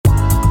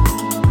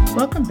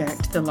Welcome back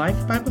to the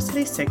Life Bible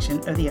Study section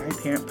of the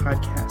iParent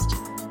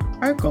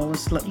podcast. Our goal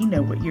is to let you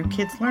know what your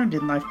kids learned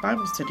in Life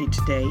Bible Study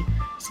today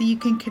so you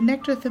can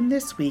connect with them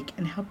this week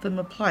and help them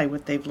apply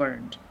what they've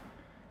learned.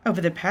 Over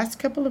the past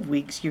couple of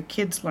weeks, your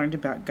kids learned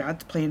about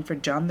God's plan for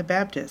John the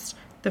Baptist,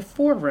 the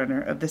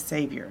forerunner of the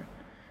Savior.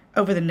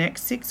 Over the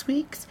next 6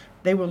 weeks,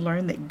 they will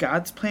learn that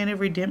God's plan of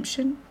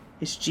redemption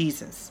is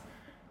Jesus.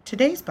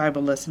 Today's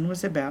Bible lesson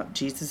was about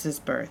Jesus'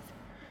 birth.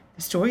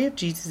 The story of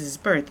Jesus'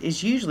 birth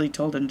is usually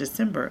told in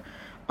December,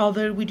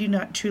 although we do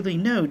not truly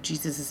know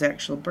Jesus'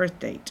 actual birth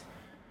date.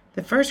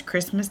 The first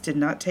Christmas did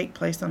not take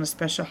place on a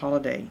special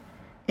holiday.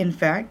 In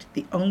fact,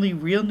 the only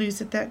real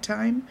news at that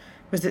time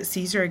was that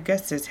Caesar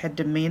Augustus had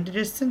demanded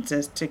a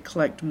census to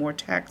collect more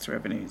tax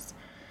revenues.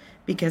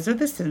 Because of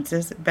the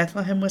census,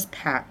 Bethlehem was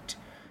packed.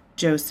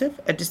 Joseph,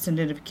 a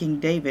descendant of King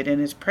David,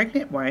 and his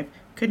pregnant wife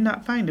could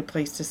not find a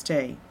place to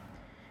stay.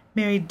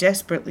 Mary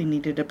desperately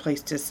needed a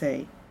place to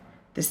stay.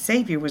 The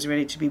Savior was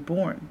ready to be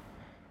born.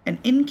 An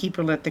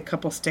innkeeper let the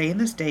couple stay in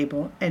the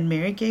stable, and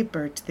Mary gave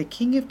birth to the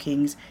King of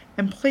Kings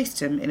and placed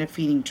him in a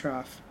feeding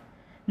trough.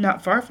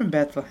 Not far from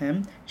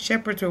Bethlehem,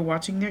 shepherds were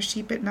watching their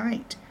sheep at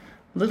night.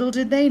 Little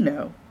did they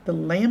know, the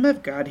Lamb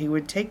of God who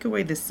would take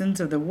away the sins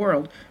of the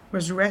world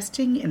was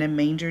resting in a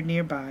manger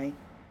nearby.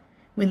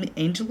 When the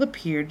angel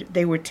appeared,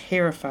 they were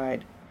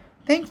terrified.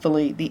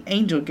 Thankfully, the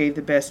angel gave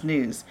the best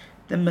news.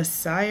 The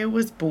Messiah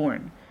was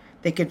born.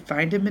 They could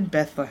find him in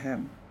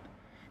Bethlehem.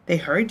 They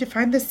hurried to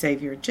find the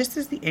Savior, just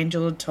as the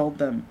angel had told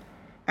them.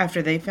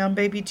 After they found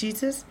baby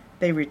Jesus,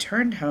 they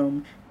returned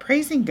home,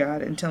 praising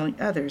God and telling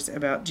others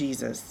about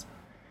Jesus.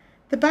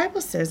 The Bible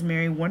says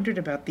Mary wondered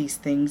about these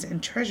things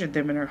and treasured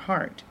them in her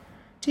heart.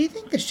 Do you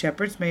think the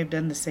shepherds may have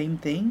done the same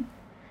thing?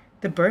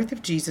 The birth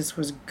of Jesus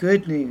was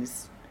good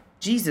news.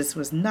 Jesus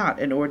was not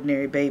an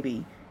ordinary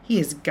baby. He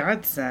is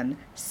God's Son,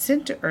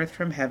 sent to earth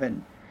from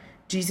heaven.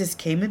 Jesus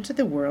came into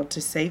the world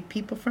to save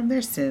people from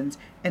their sins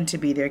and to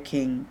be their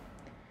King.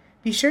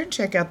 Be sure and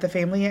check out the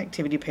family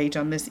activity page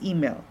on this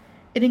email.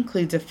 It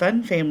includes a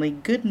fun family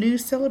good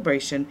news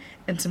celebration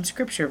and some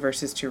scripture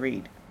verses to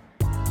read.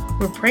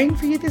 We're praying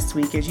for you this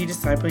week as you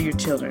disciple your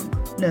children.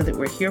 Know that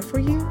we're here for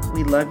you,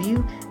 we love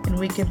you, and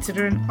we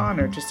consider it an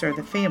honor to serve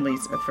the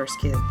families of First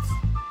Kids.